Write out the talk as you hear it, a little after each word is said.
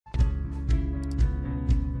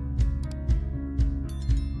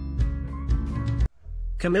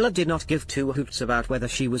Camilla did not give two hoots about whether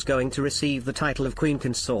she was going to receive the title of Queen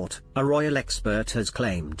Consort, a royal expert has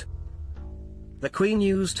claimed. The Queen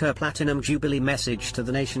used her Platinum Jubilee message to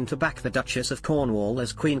the nation to back the Duchess of Cornwall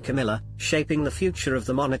as Queen Camilla, shaping the future of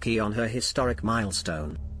the monarchy on her historic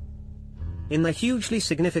milestone. In the hugely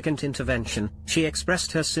significant intervention, she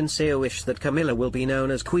expressed her sincere wish that Camilla will be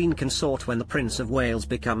known as Queen Consort when the Prince of Wales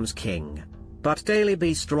becomes king. But Daily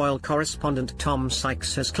Beast royal correspondent Tom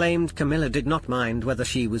Sykes has claimed Camilla did not mind whether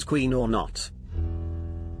she was queen or not.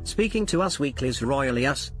 Speaking to Us Weekly's Royally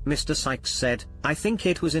Us, Mr. Sykes said, "I think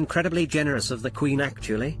it was incredibly generous of the Queen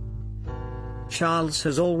actually. Charles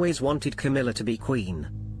has always wanted Camilla to be queen.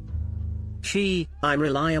 She, I'm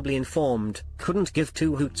reliably informed, couldn't give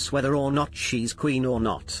two hoots whether or not she's queen or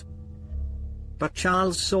not. But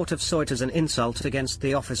Charles sort of saw it as an insult against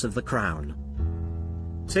the office of the crown."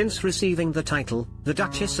 Since receiving the title, the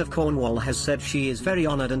Duchess of Cornwall has said she is very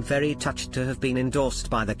honoured and very touched to have been endorsed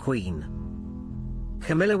by the Queen.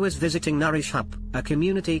 Camilla was visiting Nourish Hub, a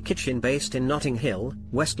community kitchen based in Notting Hill,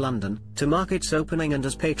 West London, to mark its opening and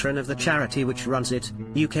as patron of the charity which runs it,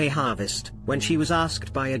 UK Harvest, when she was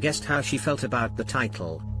asked by a guest how she felt about the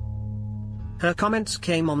title. Her comments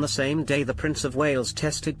came on the same day the Prince of Wales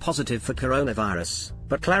tested positive for coronavirus,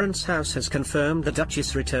 but Clarence House has confirmed the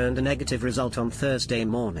Duchess returned a negative result on Thursday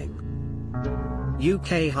morning.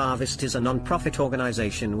 UK Harvest is a non-profit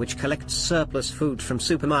organisation which collects surplus food from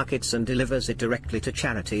supermarkets and delivers it directly to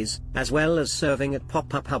charities, as well as serving at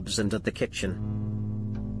pop-up hubs and at the kitchen.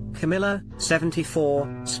 Camilla,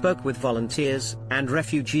 74, spoke with volunteers and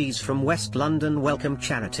refugees from West London Welcome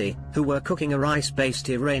Charity, who were cooking a rice-based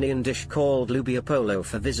Iranian dish called lubia polo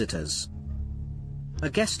for visitors. A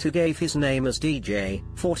guest who gave his name as DJ,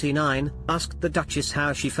 49, asked the Duchess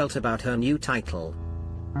how she felt about her new title.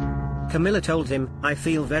 Camilla told him, "I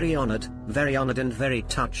feel very honoured and very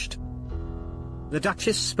touched." The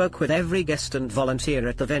Duchess spoke with every guest and volunteer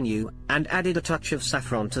at the venue, and added a touch of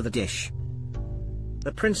saffron to the dish.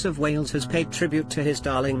 The Prince of Wales has paid tribute to his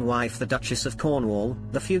darling wife the Duchess of Cornwall,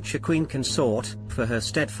 the future Queen Consort, for her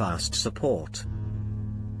steadfast support.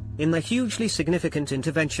 In the hugely significant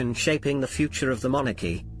intervention shaping the future of the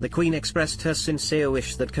monarchy, the Queen expressed her sincere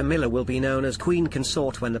wish that Camilla will be known as Queen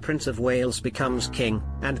Consort when the Prince of Wales becomes king,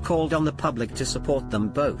 and called on the public to support them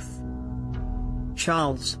both.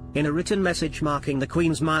 Charles, in a written message marking the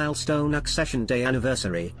Queen's milestone accession day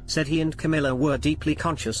anniversary, said he and Camilla were deeply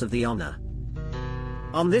conscious of the honour.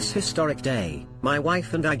 "On this historic day, my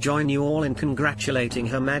wife and I join you all in congratulating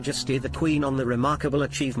Her Majesty the Queen on the remarkable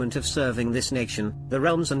achievement of serving this nation, the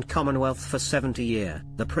realms and Commonwealth for 70 years,"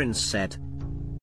 the Prince said.